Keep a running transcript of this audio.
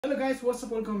Hello guys, what's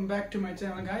up? Welcome back to my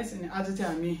channel guys. And आज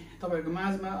चाहिँ हामी तपाईहरुको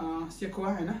माझमा सेकुवा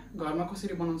हैन घरमा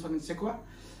कसरी बनाउन सक्ने सेकुवा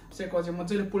चाहिँ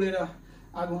मजाले पोलेर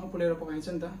आगोमा पोलेर पकाइन्छ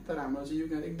नि त। तर हाम्रो चाहिँ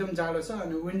यो एकदम जाडो छ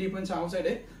अनि विन्डी पनि छ आउटसाइड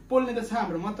है। पोल्ने त छ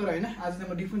हाम्रो मात्र हैन। आज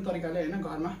चाहिँ म डिफरेन्ट तरिकाले हैन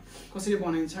घरमा कसरी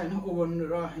बनाइन्छ हैन ओभन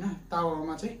र हैन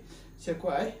तावामा चाहिँ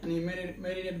सेकुवा है। अनि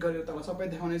मेरिनेट गरेर तपाईलाई सबै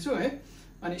देखाउने छु है।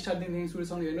 अनि स्टार्टिङदेखि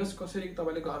सुरुसम्म हेर्नुस् कसरी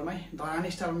तपाईले घरमै धरानी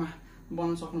स्टाइलमा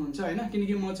बनाउन सक्नुहुन्छ हैन।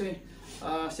 किनकि म चाहिँ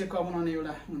सेकुवा बनाउने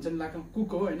एउटा हुन्छ नि लाइक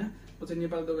कुक हो हैन। म चाहिँ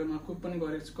नेपाल दोकानमा कुक पनि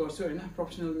गर्छु हैन।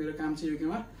 प्रोफेसनल मेरो काम चाहिँ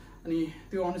योमा। अनि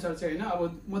त्यो अनुसार चाहिँ हैन अब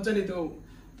मजाले त्यो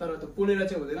तर त्यो पोलेर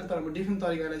चाहिँ हुँदैन। तर म डिफरेन्ट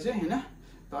तरिकाले चाहिँ हैन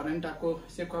धरानी टाइपको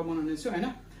सेकुवा बनाउने छु हैन।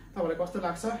 तपाईलाई कस्तो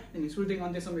लाग्छ अनि सुरुदेखि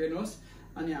अन्त्यसम्म हेर्नुहोस्।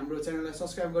 अनि हाम्रो च्यानललाई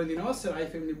सब्स्क्राइब गरिदिनुहोस् र आई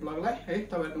फ्यामिली ब्लगलाई है।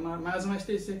 तपाईहरुको माझमा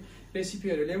यस्तै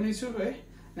रेसिपीहरु ल्याउने छु है।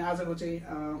 अनि आजको चाहिँ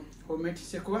होममेड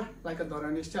सेकुवा लाइक अ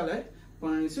धरानी स्टाइल है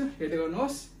बनाउने छु। हेर्दै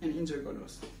गर्नुहोस् एन्ड इन्जोय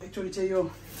गर्नुहोस्। एक्चुअली चाहिँ यो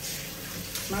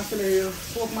मासुले यो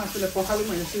पोक मासुले पखालौँ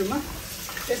भने सुरुमा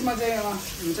यसमा चाहिँ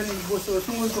हुन्छ नि बोसो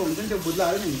सुँगुरको हुन्छ नि त्यो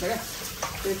भुत्लाहरू नि हुन्छ क्या।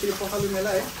 त्यसरी पखालौँ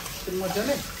यसलाई है त्यो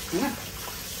मजाले हैन।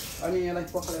 अनि यसलाई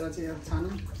पखालेर चाहिँ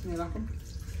छानौँ यहाँ राखौँ।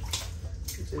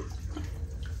 चाहिँ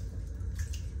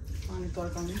पानी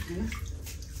तर्काउने हैन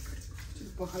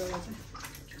पखालेर चाहिँ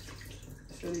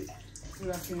यसरी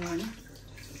राख्ने हैन।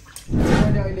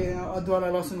 मैले अहिले अदुवा र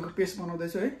लसुनको पेस्ट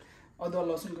बनाउँदैछु है। अदुवा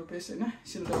लसुनको पेस्ट हैन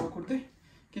सिलौटोमा कुट्दै।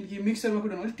 किनकि मिक्सरमा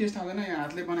कुट्यो भने टेस्ट आउँदैन। यहाँ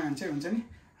हातले बनायो भने चाहिँ हुन्छ नि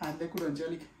हातले कुट्यो भने चाहिँ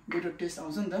अलिक बेटर टेस्ट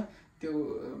आउँछ नि त। त्यो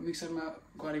मिक्सरमा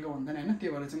गरेको हुँदैन हैन।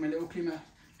 त्यही भएर चाहिँ मैले उखलीमा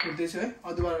कुट्दैछु है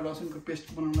अदुवा र लसुनको पेस्ट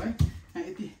बनाउनु है। यहाँ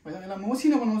यति भयो। यसलाई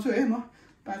मसिनो बनाउँछु है म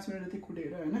 5 मिनेट जति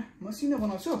कुटेर हैन मसिनो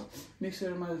बनाउँछु।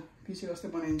 मिक्सरमा पिसे जस्तै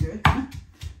बनाइन्छ है हैन।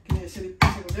 किन यसरी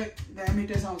पिसेको चाहिँ दामी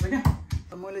टेस्ट आउँछ क्या।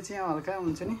 मैले चाहिँ यहाँ हल्का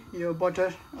हुन्छ नि यो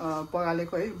बटर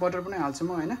पगालेको है बटर पनि हाल्छु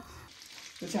म हैन।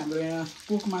 यो चाहिँ हाम्रो यहाँ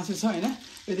पोक मासु छ हैन।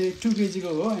 यो चाहिँ 2 केजी को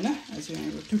हो हैन। यो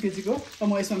चाहिँ 2 केजी को अब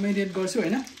म यसमा मेरिनेट गर्छु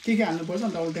हैन। के हाल्नुपर्छ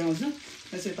अनि तपाईलाई देखाउँछु।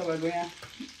 यो चाहिँ तपाईको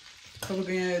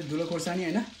यहाँ धुलो खोर्सानी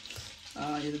हैन।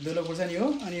 यो धुलो खोर्सानी हो।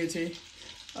 अनि यो चाहिँ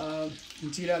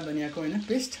जिरा धनियाको हैन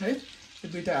पेस्ट है।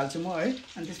 यो दुईटा हाल्छु म है।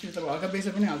 अनि त्यसपछि तपाईँ हल्का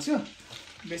बेसर पनि हाल्छु।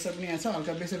 बेसर पनि यहाँ छ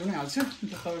हल्का बेसर पनि हाल्छु।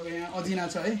 तपाईको यहाँ अजिना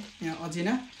छ है। यहाँ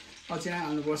अजिना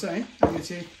हाल्नुपर्छ है। अनि यो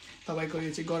चाहिँ तपाईको यो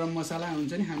चाहिँ गरम मसला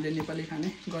हुन्छ नि हामीले नेपाली खाने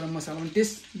गरम मसला पनि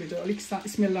टेस्ट बेटर अलिक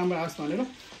स्मेल राम्रो आओस् भनेर।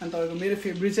 अनि तपाईको मेरो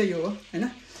फेभरेट चाहिँ यो हो हैन।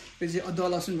 यो चाहिँ अदुवा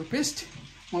लसुनको पेस्ट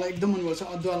मलाई एकदम मनपर्छ।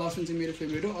 अदुवा लसुन चाहिँ मेरो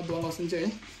फेभरेट हो। अदुवा लसुन चाहिँ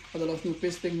है अदुवा लसुनको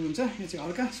पेस्ट देख्नुहुन्छ। यो चाहिँ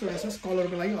हल्का सोया सस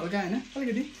कलरको लागि हल्का हैन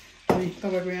अलिकति। अनि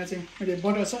तपाईको यहाँ चाहिँ अहिले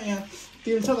बटर छ यहाँ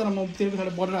तेल छ तर म तेलको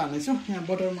साथ बटर हाल्नेछु। यहाँ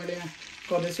बटर मैले यहाँ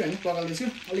गर्दैछु हैन पकाल्दैछु।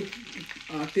 अलिक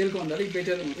तेलको भन्दा अलिक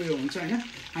बेटर उयो हुन्छ हैन।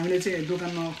 हामीले चाहिँ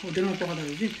दोकानमा होटेलमा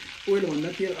पकाउँदाखेरि चाहिँ ओइल भन्दा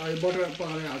तेल बटर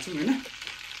पकाएर हाल्छौँ हैन।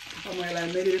 अब म यसलाई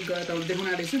मेरिनेट गरेर तपाईँ देखाउन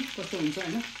आँटेछु कस्तो हुन्छ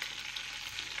हैन।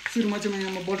 सुरुमा चाहिँ म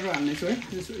यहाँ बटर हाल्नेछु है।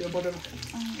 यो बटर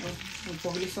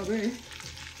पक्रियो सबै है।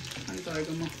 अनि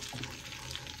तपाईँको म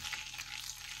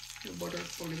यो बटर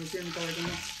पक्रेपछि अनि तपाईँको म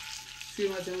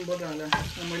सुरुमा चाहिँ बटर हालेर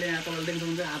मैले यहाँ तपाईँलाई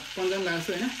देख्नुहुन्छ हात पन्जा पनि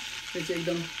लाग्छु हैन। यो चाहिँ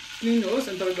एकदम क्लिन होस्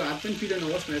अनि तपाईँको हात पनि पिरो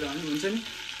नहोस् भनेर हामी हुन्छ नि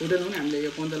होटेलमा पनि हामीले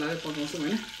यो पन्जा लगाएर पकाउँछौँ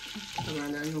हैन।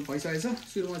 तपाईँहरूले यो भइसकेको छ।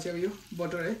 सुरुमा चाहिँ अब यो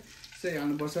बटर है यसरी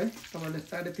हाल्नुपर्छ है। तपाईँहरूले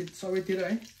चारैतिर सबैतिर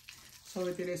है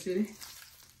सबैतिर यसरी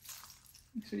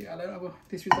हालेर अब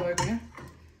त्यसपछि तपाईँको यहाँ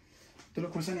धुलो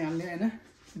खोर्सानी हाल्ने हैन।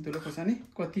 धुलो खोर्सानी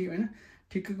कति हैन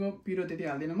ठिक्कको पिरो त्यति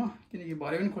हाल्दिनँ म। किनकि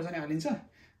भरे पनि खोर्सानी हालिन्छ।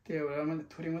 त्यही भएर मैले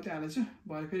थोरै मात्रै हालेछु।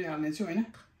 भरे फेरि हाल्नेछु हैन।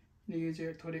 किनकि यो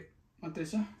चाहिँ थोरै मात्रै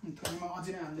छ। थोरैमा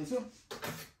अजिना हाल्दैछु।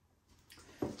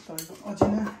 तपाईँको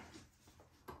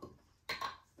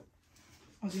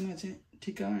अजिना चाहिँ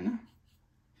ठिक्क हैन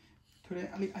थोरै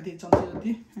अलिक आधी चम्चा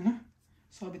जति हैन।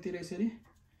 सबैतिर यसरी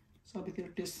सबैतिर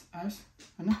टेस्ट आओस्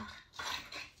हैन।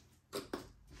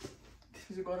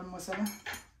 त्यसपछि गरम मसला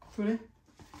थोरै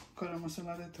गरम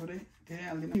मसला चाहिँ थोरै धेरै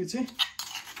हाल्दिनँ। यो चाहिँ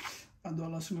अदुवा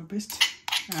लसुनको पेस्ट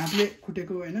हातले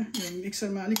कुटेको हैन। यो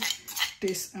मिक्सरमा अलिक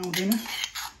टेस्ट आउँदैन।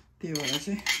 त्यही भएर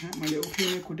चाहिँ मैले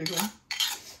उखलीमै कुटेको हो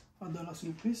अदुवा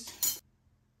लसुनको पेस्ट।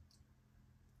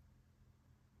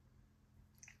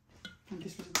 अनि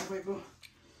त्यसपछि तपाईँको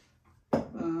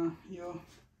यो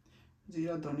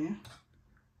जिरा धनिया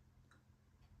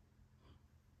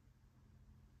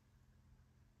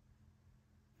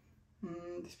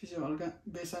त्यसपछि हल्का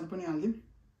बेसार पनि हालिदिउँ।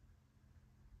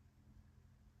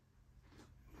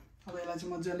 अब यसलाई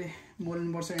चाहिँ मजाले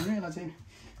मोल्नुपर्छ हैन। यसलाई चाहिँ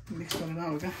मिक्स गरेर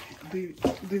हल्का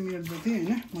 2 मिनट जति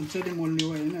हैन मजाले मोल्ने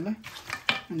हो हैन यसलाई।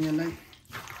 अनि यसलाई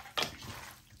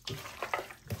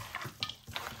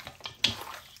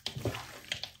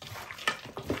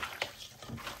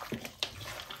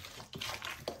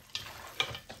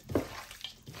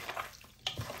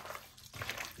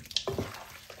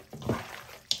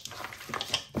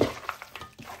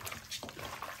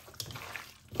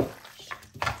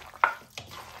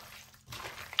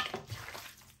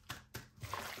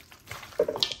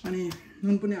अनि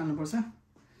नुन पनि हाल्नुपर्छ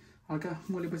हल्का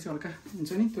मोलेपछि हल्का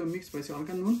हुन्छ नि त्यो मिक्स भएपछि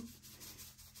हल्का नुन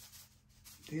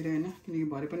धेरै हैन किनकि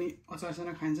भरे पनि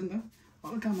अचारसँग खाइन्छ नि त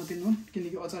हल्का मात्रै नुन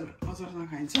किनकि अचारसँग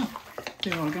खाइन्छ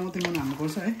त्यही हल्का मात्रै नुन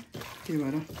हाल्नुपर्छ है त्यही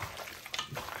भएर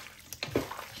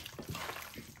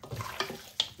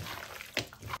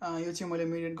यो चाहिँ मैले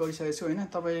मेरिनेट गरिसकेको छु हैन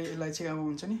तपाईले यसलाई चाहिँ अब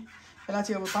हुन्छ नि यसलाई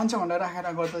चाहिँ अब 5-6 घण्टा राखेर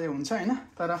गर्दा चाहिँ हुन्छ हैन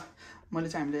तर मैले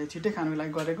चाहिँ हामीले छिट्टै खानुको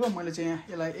लागि गरेको मैले चाहिँ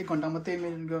यसलाई 1 घण्टा मात्रै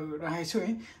मेरिनेट राखेको छु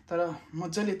है तर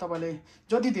मज्जाले तपाईले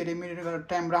जति धेरै मेरिनेट गरेर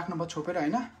टाइम राख्नुभयो छोपेर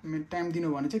हैन टाइम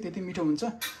दिनु भने चाहिँ त्यति मिठो हुन्छ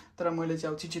तर मैले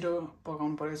चाहिँ अब छिटो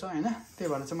पकाउनु परेछ हैन त्यही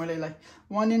भएर चाहिँ मैले यसलाई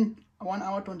 1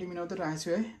 hour 20 minute मात्रै राखेको छु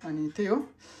है अनि त्यही हो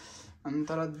अनि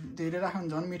तर धेरै राख्नु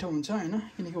झन् मिठो हुन्छ हैन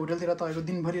किनकि होटलतिर तपाईको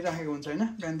दिनभरि राखेको हुन्छ हैन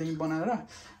बिहानदेखि बनाएर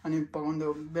अनि पकाउँदा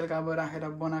बेलुका अब राखेर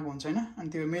बनाएको हुन्छ हैन अनि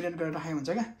त्यो मेरिनेट गरेर राखेको हुन्छ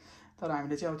क्या तर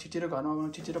हामीले चाहिँ अब छिटो घरमा बनाउनु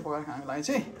छिटो पकाएर खानको लागि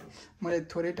चाहिँ मैले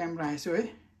थोरै टाइम राखेको छु है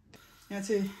यहाँ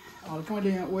चाहिँ हल्का मैले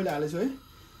यहाँ ओइल हालेछु है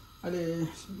अहिले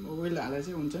ओइल हालेर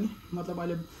चाहिँ हुन्छ नि मतलब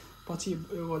अहिले पछि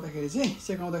उयो गर्दाखेरि चाहिँ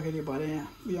सेकाउँदाखेरि भरे यहाँ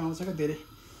उयो आउँछ क्या धेरै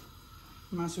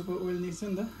मासुको ओइल निस्छ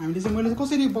नि त हामीले चाहिँ मैले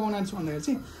कसरी पकाउनु छु भन्दाखेरि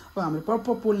चाहिँ अब हामीले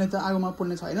प्रपर पोल्ने त आगोमा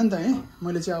पोल्ने छैन नि त है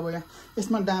मैले चाहिँ अब यहाँ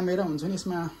यसमा डामेर हुन्छ नि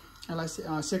यसमा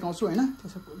यसलाई सेकाउँछु हैन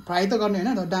त्यसो फ्राई त गर्ने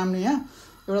हैन डाम्ने यहाँ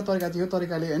एउटा तरिका थियो यो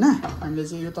तरिकाले हैन हामीले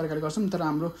चाहिँ यो तरिकाले गर्छौं तर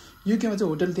हाम्रो युकेमा चाहिँ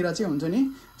होटलतिर चाहिँ हुन्छ नि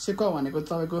सेकुवा भनेको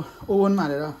तपाईको ओभनमा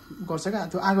हालेर गर्छ क्या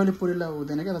त्यो आगोले पोलेर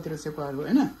हुँदैन क्या त्यतिर सेकुवाहरु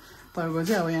हैन तपाईको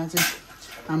चाहिँ अब यहाँ चाहिँ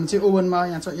हामी चाहिँ ओभनमा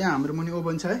यहाँ हाम्रो मुनि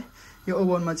ओभन छ है यो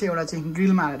ओभनमा चाहिँ एउटा चाहिँ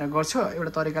ग्रिलमा हालेर गर्छ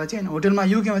एउटा तरिकाले चाहिँ होटलमा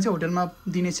युकेमा चाहिँ होटलमा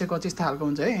दिने सेकुवा चाहिँ यस्तो खालको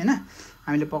हुन्छ है हैन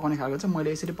हामीले पकाउने खालको चाहिँ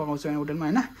मैले यसरी पकाउँछु यहाँ होटलमा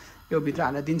हैन यो भित्र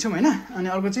हालेर दिन्छौँ हैन अनि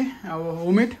अर्को चाहिँ अब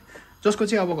होममेड जसको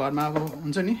चाहिँ अब घरमा अब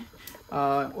हुन्छ नि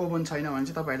ओभन छैन भने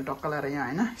चाहिँ तपाईहरुले टक्क लाएर यहाँ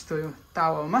हैन यस्तो यो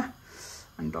तावामा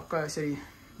अनि टक्क यसरी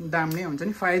डाम्ने हुन्छ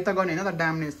नि फ्राई त गर्ने हैन त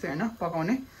डाम्ने जस्तै हैन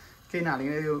पकाउने केही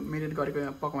नहालिकन यो मेरिनेट गरेको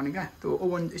पकाउने क्या त्यो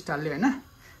ओभन स्टाइलले हैन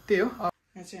त्यही हो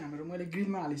यहाँ चाहिँ हाम्रो मैले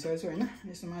ग्रिलमा हालिसकेको छु हैन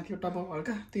यसमा माथि टपक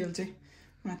हल्का तेल चाहिँ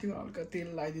माथि हल्का तेल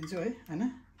लगाइदिन्छु है हैन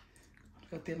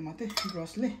हल्का तेल मात्रै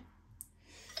ब्रसले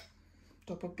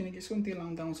टपक किनकि यसको पनि तेल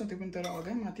आउँदा आउँछ त्यो पनि तर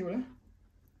हल्का माथिबाट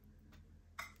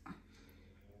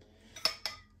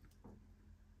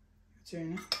चाहिँ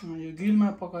हैन यो ग्रिलमा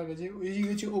पकाएको चाहिँ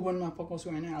यो चाहिँ ओभनमा पकाउँछु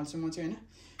हैन हाल्छु म चाहिँ हैन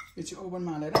यो चाहिँ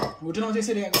ओभनमा हालेर होटलमा चाहिँ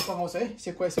यसरी पकाउँछ है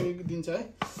सेकुवा यसरी दिन्छ है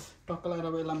टक्क लगाएर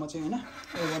अब यसलाई म चाहिँ हैन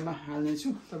ओभनमा हाल्ने छु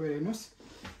तपाईहरु हेर्नुस्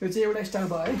यो चाहिँ एउटा स्टाइल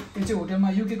भयो है यो चाहिँ होटलमा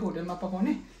युकेको होटलमा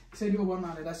पकाउने यसरी ओभनमा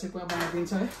हालेर सेकुवा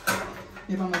बनाइदिन्छ है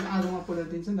नेपालमा आगोमा पोलेर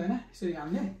दिन्छ नि त हैन यसरी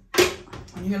हाल्ने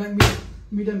अनि यसलाई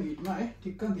मिडियम हिटमा है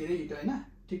ठिक्क धेरै हिट हैन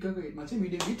ठिक्कको हिटमा चाहिँ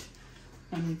मिडियम हिट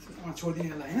अनि छोड्दिने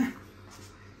यसलाई हैन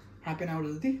हाफ एन आवर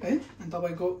जति है अनि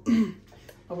तपाईको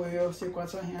अब यो सेकुवा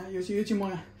छ यहाँ यो चाहिँ म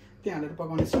त्यहाँ हालेर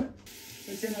पकाउने छु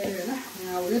यो चाहिँ मैले हैन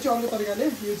अब यो चाहिँ अर्को तरिकाले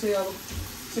यो चाहिँ अब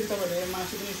यसरी तपाईहरुले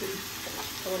मासु पनि यसरी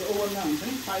तपाईले ओभनमा हुन्छ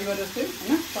नि फ्राई गरे जस्तै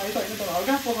हैन फ्राई त हैन तर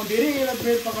हल्का पकाउ धेरै यसलाई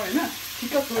ब्रेड पकाउ हैन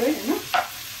ठिक्क थोरै हैन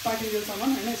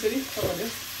पाकिन्जेलसम्म हैन यसरी तपाईहरुले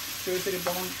त्यो यसरी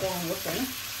पकाउनुहोस् हैन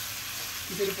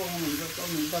यसरी पकाउनुहुन्छ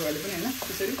तपाईहरुले पनि हैन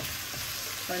यसरी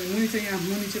अनि मुनि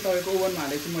चाहिँ तपाईको ओभनमा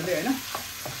हालेको छु मैले हैन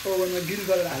ओभनमा ग्रिल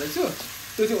गरेर हालेको छु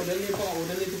त्यो चाहिँ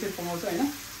होटलले त्यसरी पकाउँछ हैन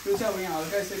त्यो चाहिँ अब यहाँ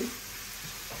हल्का यसरी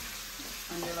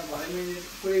अनि यसलाई भरे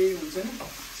पुरै हुन्छ नि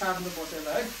सार्नुपर्छ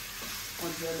यसलाई है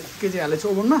केजी हालेको छु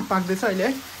ओभनमा पाक्दैछ अहिले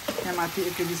है यहाँ माथि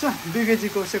 1 केजी छ 2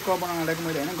 केजीको सेकुवा बनाउन लागेको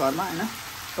मैले हैन घरमा हैन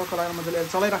टक्क लगाएर मजाले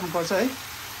चलाइराख्नुपर्छ है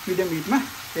मिडियम हिटमा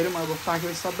हेरौँ अब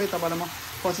पाकेपछि सबै तपाईलाई म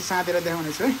पछि साँधेर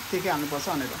देखाउने छु है के हाल्नुपर्छ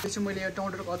भनेर त्यसो मैले यो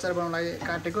टमाटरको अचार बनाउन लागि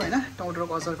काटेको हैन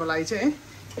टमाटरको अचारको लागि चाहिँ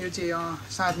है यो चाहिँ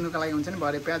साँध्नुको लागि हुन्छ नि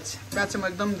भरे प्याज चाहिँ म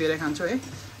एकदम धेरै खान्छु है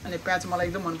अनि प्याज मलाई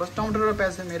एकदम मनपर्छ टमाटर र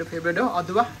प्याज चाहिँ मेरो फेभरेट हो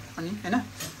अदुवा अनि हैन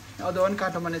अदुवा पनि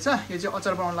काट्नु पर्ने छ यो चाहिँ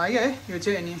अचार बनाउन लागि है यो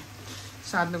चाहिँ अनि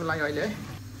साँध्नुको लागि अहिले है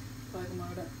तपाईकोमा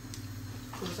एउटा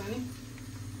खोर्सानी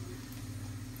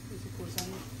यो चाहिँ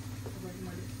खोर्सानी तपाईको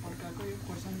मैले फर्काएको यो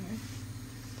खोर्सानी है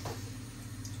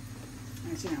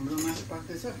यहाँ चाहिँ हाम्रो मासु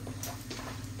पाक्दैछ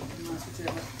मासु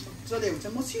चाहिँ मजाले हुन्छ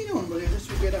मसिनो हुनुपर्छ यो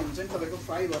सुकेर हुन्छ नि तपाईँको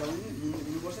फ्राई भएर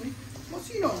हुनुपर्छ नि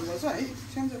मसिनो हुनुपर्छ है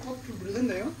सानो चाहिँ कति बुझ्दैन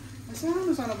नि त यो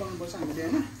सानो बनाउनुपर्छ हामीले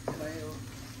होइन यसलाई यो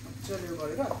मजाले यो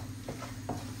गरेर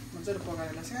मजाले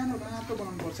पकाएर सानो रातो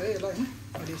बनाउनुपर्छ है यसलाई होइन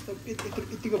अहिले यस्तो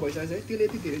यतिको भइसकेको छ है तेल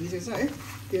यति धेरै निस्केको छ है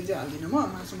तेल चाहिँ हाल्दिनँ म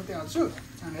मासु मात्रै हाल्छु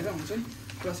छानेर हुन्छ नि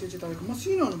प्लस यो चाहिँ तपाईँको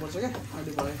मसिनो हुनुपर्छ क्या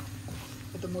अहिले भयो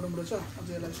यता मोडो छ अझ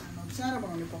यसलाई सानो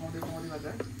बनाउने पकाउँदै गर्दा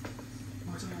है म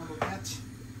चाहिँ अब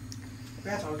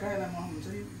प्याज हल्का यसलाई म हुन्छ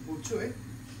नि भुट्छु है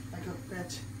ताकि प्याज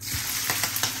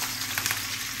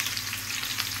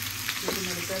यो चाहिँ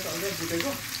मैले प्याज हल्का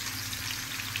भुटेको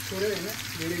थोरै होइन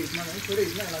धेरै हिटमा होइन थोरै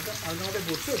हिटमा यसलाई त हल्का मात्रै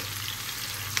भुट्छु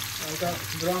हल्का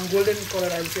ब्राउन गोल्डन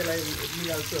कलर आएपछि यसलाई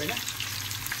निकाल्छु होइन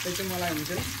यो चाहिँ मलाई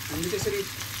हुन्छ नि हामीले त्यसरी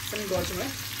पनि गर्छौँ है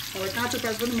मलाई काँचो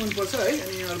प्याज पनि मनपर्छ है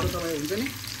अनि अर्को तपाईँ हुन्छ नि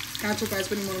काँचो प्याज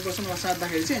पनि मनपर्छ मलाई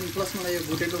साट्दाखेरि चाहिँ अनि प्लस मलाई यो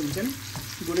भुटेको हुन्छ नि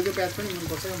भुटेको प्याज पनि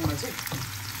मनपर्छ मलाई चाहिँ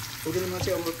होटलमा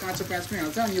चाहिँ अब काँचो प्याज पनि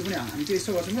हाल्छ अनि यो पनि हामी चाहिँ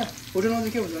यसो गर्छौँ क्या होटलमा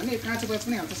चाहिँ के हुन्छ भने काँचो प्याज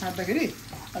पनि हाल्छ साट्दाखेरि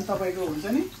अनि तपाईँको हुन्छ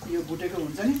नि यो भुटेको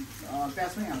हुन्छ नि प्याज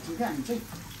पनि हाल्छौँ क्या हामी चाहिँ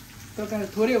तरकारी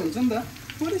थोरै हुन्छ नि त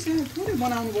थोरै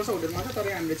बनाउनुपर्छ होटलमा त तर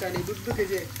हामीले चाहिँ अहिले 2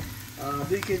 केजी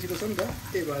 2 केजीको छ नि त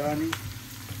त्यही भएर अनि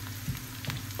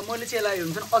मैले चाहिँ यसलाई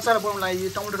हुन्छ अचार बनाउनलाई यो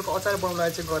टमाटरको अचार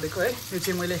बनाउनलाई चाहिँ गरेको है यो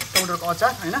चाहिँ मैले टमाटरको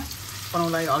अचार होइन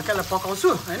बनाउनलाई हल्कालाई पकाउँछु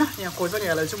होइन यहाँ खोर्सानी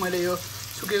हालेको छु मैले यो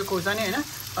सुकेको खोर्सानी होइन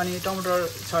अनि टमाटर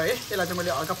छ है यसलाई चाहिँ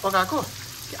मैले हल्का पकाएको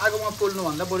आगोमा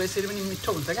पोल्नुभन्दा बरु यसरी पनि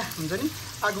मिठो हुन्छ क्या हुन्छ नि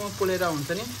आगोमा पोलेर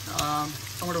हुन्छ नि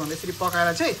टमाटरभन्दा यसरी पकाएर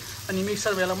चाहिँ अनि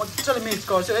मिक्सर बेला मजाले मिक्स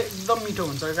गर्छु है एकदम मिठो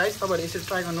हुन्छ गाइस तपाईँहरूले यसरी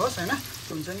ट्राई गर्नुहोस् होइन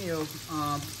हुन्छ नि यो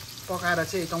पकाएर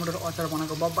चाहिँ टमाटर अचार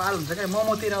बनाएको बब्बाल हुन्छ क्या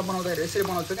मोमोतिर बनाउँदाखेरि यसरी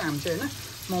बनाउँछु क्या हामी चाहिँ होइन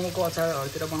मोमोको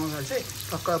अचारहरूतिर बनाउँदाखेरि चाहिँ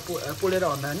टक्क पोलेर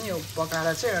भन्दा नि यो पकाएर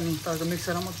चाहिँ अनि तपाईँको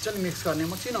मिक्सरमा मजाले मिक्स गर्ने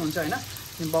मसिनो हुन्छ होइन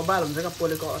बब्बाल हुन्छ क्या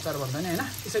पोलेको अचार भन्दा नि होइन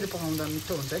यसरी पकाउँदा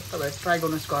मिठो हुन्छ है तपाईँहरू ट्राई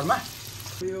गर्नुहोस् घरमा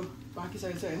यो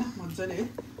पाकिसकेको छ होइन मजाले है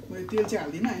मैले तेल चाहिँ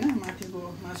हाल्दिनँ होइन माथिको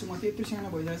मासु मात्रै यत्रो सानो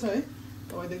भइरहेछ है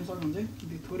तपाईँ देख्न सक्नुहुन्छ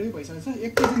थोरै भइसकेको छ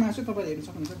 1 केजी मासु तपाईँले हेर्न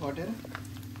सक्नुहुन्छ घटेर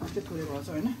मात्रै थोरै भएछ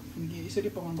होइन किनकि यसरी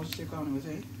पकाउनुपर्छ सेकाउनु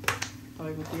चाहिँ है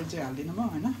तपाईँको तेल चाहिँ हाल्दिनँ म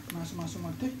होइन मासु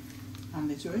मात्रै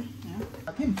हाल्दैछु है यहाँ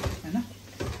राख्यौँ होइन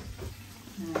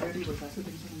रेडी भइसकेको छ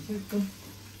देख्न सक्नुहुन्छ एकदम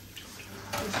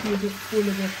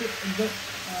पोलेको जस्तो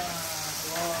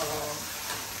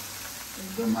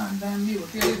एकदम दामी हो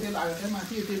तेल आएको छ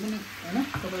माथि यो तेल पनि होइन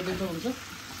तपाईँले देख्नुहुन्छ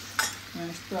यहाँ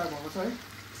यस्तो आएको छ है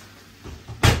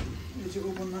यो चाहिँ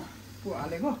ओभनमा पो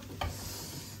हालेको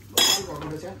भएको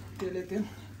रहेछ तेल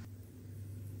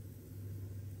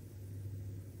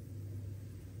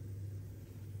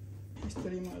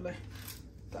यसरी म यसलाई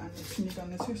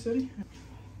निकाल्ने छु यसरी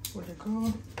पोलेको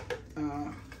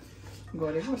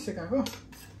गरेको सेकाएको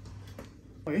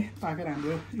है पाकेर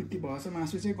हाम्रो यति भएछ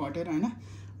मासु चाहिँ घटेर होइन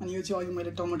अनि यो चाहिँ अघि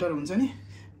मैले टमाटर हुन्छ नि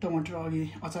टमाटर अघि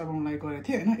अचार बनाउनलाई गरेको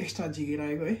थिएँ होइन एक्स्ट्रा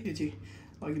झिकिरहेको है यो चाहिँ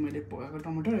अघि मैले पकाएको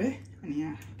टमाटर है अनि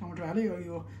यहाँ टमाटर हालेँ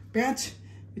यो प्याज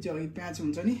यो चाहिँ अघि प्याज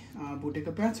हुन्छ नि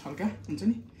भुटेको प्याज हल्का हुन्छ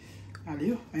नि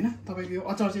हाल्यो होइन तपाईँको यो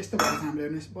अचार चाहिँ यस्तो भएको छ हाम्रो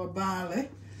हेर्नुहोस् बब्बाल है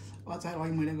अचार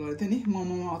अघि मैले गरेको थिएँ नि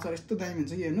मोमोमा अचार यस्तो दामी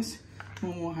हुन्छ कि हेर्नुहोस्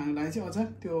मोमो खानु लागि चाहिँ अचार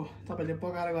त्यो तपाईँले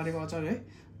पकाएर गरेको अचार है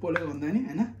पोलेको भन्दा नि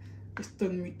होइन यस्तो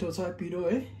मिठो छ पिरो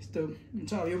है यस्तो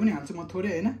हुन्छ यो पनि हाल्छु म थोरै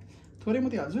होइन थोरै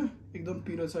मात्रै हाल्छु एकदम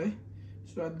पिरो छ है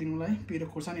स्वाद दिनुलाई पिरो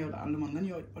खोर्सानीहरू हाल्नु भन्दा नि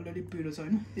अलरेडी पिरो छ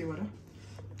होइन त्यही भएर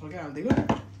हल्का हालिदिएको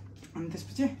अनि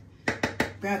त्यसपछि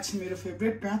प्याज मेरो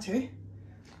फेभरेट प्याज है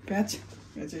प्याज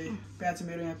यो चाहिँ प्याज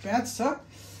मेरो यहाँ प्याज छ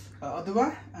अदुवा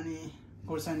अनि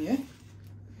खोर्सानी है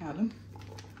हालौँ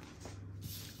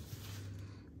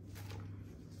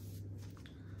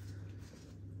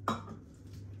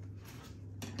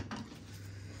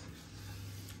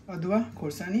अदुवा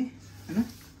खोर्सानी होइन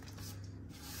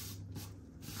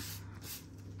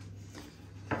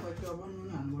अब नुन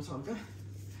हाल्नुपर्छ हल्का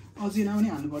अजिना पनि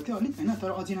हाल्नु पर्थ्यो अलिक होइन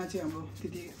तर अजिना चाहिँ अब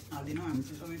त्यति हाल्दिनौँ हामी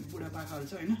चाहिँ सबै बुढापाकाहरू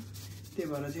छ होइन त्यही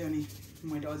भएर चाहिँ अनि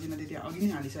मैले अजिना त्यति अघि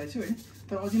नै हालिसकेको छु होइन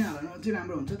तर अजिना हाल्नु अझै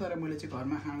राम्रो हुन्छ तर मैले चाहिँ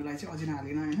घरमा खानुको लागि चाहिँ अजिना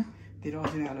हालिनँ होइन धेरै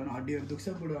अजिना हाल्नु हड्डीहरू दुख्छ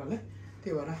बुढोहरूलाई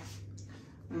त्यही भएर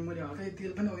अनि मैले हल्का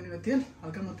तेल पनि अघिनेको तेल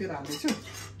हल्का म तेल हाल्दैछु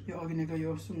यो अघिनेको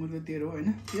यो सुँगुरको तेल हो होइन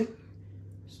तेल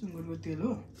सुँगुरको तेल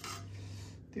हो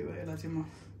त्यही भएर यसलाई चाहिँ म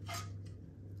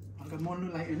हल्का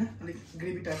मोल्नुलाई होइन अलिक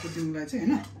ग्रेभी टाइपको दिनुलाई चाहिँ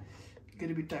होइन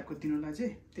ग्रेभी टाइपको दिनुलाई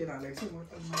चाहिँ तेल हालेको छु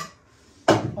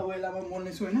अब यसलाई अब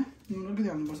मोल्ने छु होइन नुन अलिकति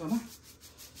हाल्नुपर्छ होला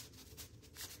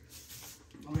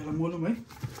अब यसलाई मोलौँ है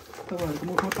तपाईँहरूको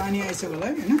मुखमा पानी आइसक्यो होला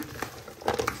है होइन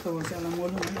तपाईँहरू चाहिँ यसलाई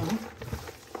मोल्नु है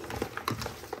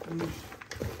अब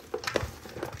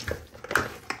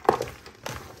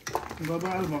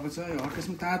बबाल भएको छ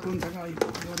हटकेसमा तातो हुन्छ क्या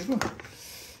गरेको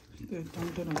त्यो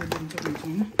टमाटरहरू दिनु सक्नुहुन्छ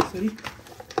होइन यसरी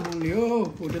मोल्यो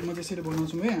होटेलमा चाहिँ यसरी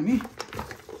बनाउँछौँ है हामी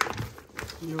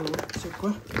यो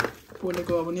सेकुवा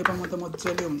पोलेको अब नेपालमा त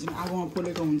मजाले हुन्छ नि आगोमा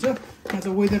पोलेको हुन्छ यहाँ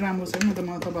चाहिँ वेदर राम्रो छैन त म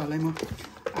तपाईँहरूलाई म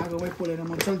आगोमै पोलेर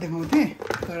मजाले देखाउँथेँ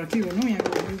तर के गर्नु यहाँको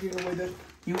युकेको वेदर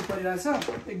हिउँ परिरहेछ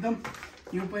एकदम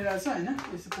हिउँ परिरहेछ होइन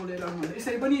यसो पोलेर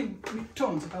यसरी पनि मिठो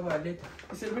हुन्छ तपाईँहरूले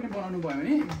यसरी पनि बनाउनु भयो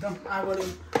भने एकदम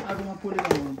आगोमा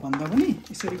पोलेको भन्दा पनि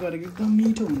यसरी गरेको एकदम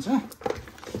मिठो हुन्छ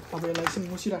अब यसलाई चाहिँ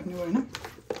मुसिराख्नु होइन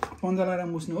पन्जा लगाएर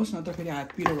मुस्नुहोस् न त फेरि हात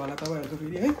पिरो होला तपाईँहरूको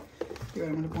फेरि है त्यही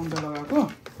भएर मैले पन्जा लगाएको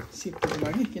सेफ्टीको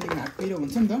लागि किनकि हात पिरो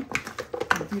हुन्छ नि त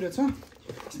पिरो छ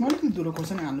यसमा अलिकति धुलो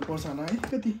खोर्सानी हाल्नुपर्छ होला है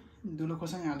कति धुलो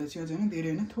खोर्सानी हाल्दैछु होइन धेरै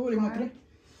होइन थोरै मात्रै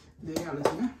धेरै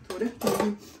हाल्दैछु होइन थोरै किनकि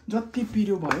जति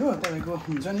पिरो भयो तपाईँको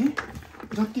हुन्छ नि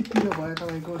जति पिरो भयो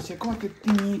तपाईँको सेकुवा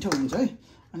त्यति मिठो हुन्छ है।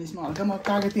 अनि यसमा हल्का म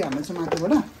कागती हाल्नेछु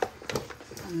माथिबाट,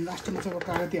 अनि लास्टमा चाहिँ अब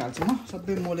कागती हाल्छु म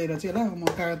सबै मोलेर चाहिँ ल म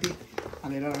कागती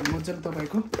हालेर मजाले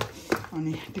तपाईँको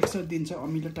अनि टेक्स्चर दिन्छ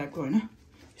अमिलो टाइपको होइन।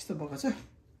 यस्तो भएको छ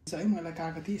है मलाई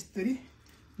कागती यसरी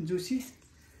जुसी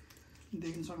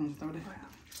देख्न सक्नुहुन्छ तपाईँले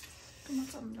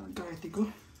कागतीको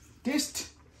टेस्ट।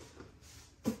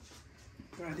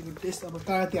 कागतीको टेस्ट अब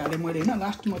कागती हालेँ मैले होइन,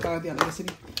 लास्टमा कागती हालेर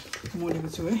यसरी मोलेको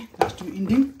छु है। लास्टमा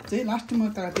इन्डिङ चाहिँ लास्टमा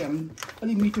कागती हाल्नु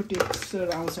अलिक मिठो टेक्स्चर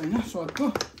आउँछ होइन स्वादको,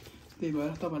 त्यही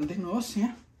भएर तपाईँहरूले देख्नुहोस्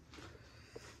यहाँ।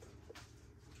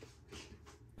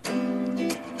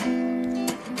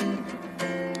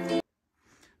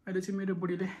 अहिले चाहिँ मेरो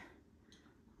बुढीले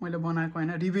मैले बनाएको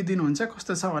होइन रिभ्यू दिनुहुन्छ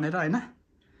कस्तो छ भनेर होइन,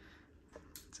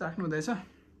 चाख्नु हुँदैछ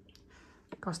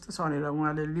कस्तो छ भनेर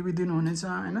उहाँले रिभ्यू दिनुहुनेछ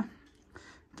होइन।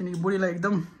 किनकि बुढीलाई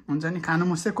एकदम हुन्छ नि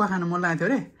खानु सेकुवा खानु मन लागेको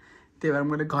थियो अरे, त्यही भएर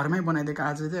मैले घरमै बनाइदिएको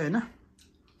आज चाहिँ होइन।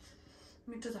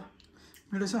 मिठो छ,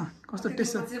 मिठो छ, कस्तो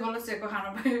टेस्ट छ? सेकुवा खानु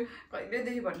पायो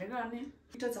कहिलेदेखि भनेको, अनि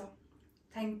मिठो छ।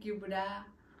 थ्याङ्क यू बुढा।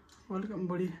 वेलकम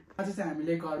बुढी। आज चाहिँ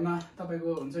हामीले घरमा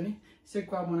तपाईँको हुन्छ नि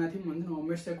सेकुवा बनाएको थियौँ, हुन्छ नि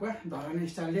होममेड सेकुवा धराने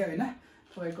स्टाइलले होइन।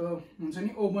 तपाईँको हुन्छ नि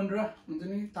ओभन र हुन्छ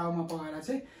नि तावामा पकाएर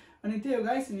चाहिँ, अनि त्यही हो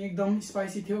गाइस। अनि एकदम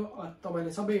स्पाइसी थियो,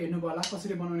 तपाईँले सबै हेर्नुभयो होला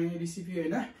कसरी बनाउने रेसिपी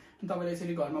होइन। तपाईँले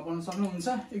यसरी घरमा बनाउन सक्नुहुन्छ,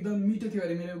 एकदम मिठो थियो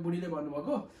अरे मेरो बुढीले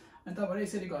भन्नुभएको। अनि तपाईँले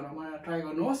यसरी घरमा बनाएर ट्राई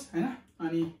गर्नुहोस् होइन।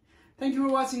 अनि thank you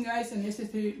for watching guys. अनि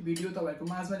यस्तै भिडियो तपाईँहरूको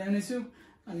माझमा ल्याउनेछु,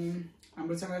 अनि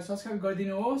हाम्रो च्यानल सब्सक्राइब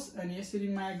गरिदिनुहोस् अनि यसरी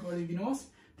माया गरिदिनुहोस्।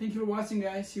 Thank you for watching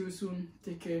guys. See you soon.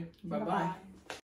 Take care. Bye bye.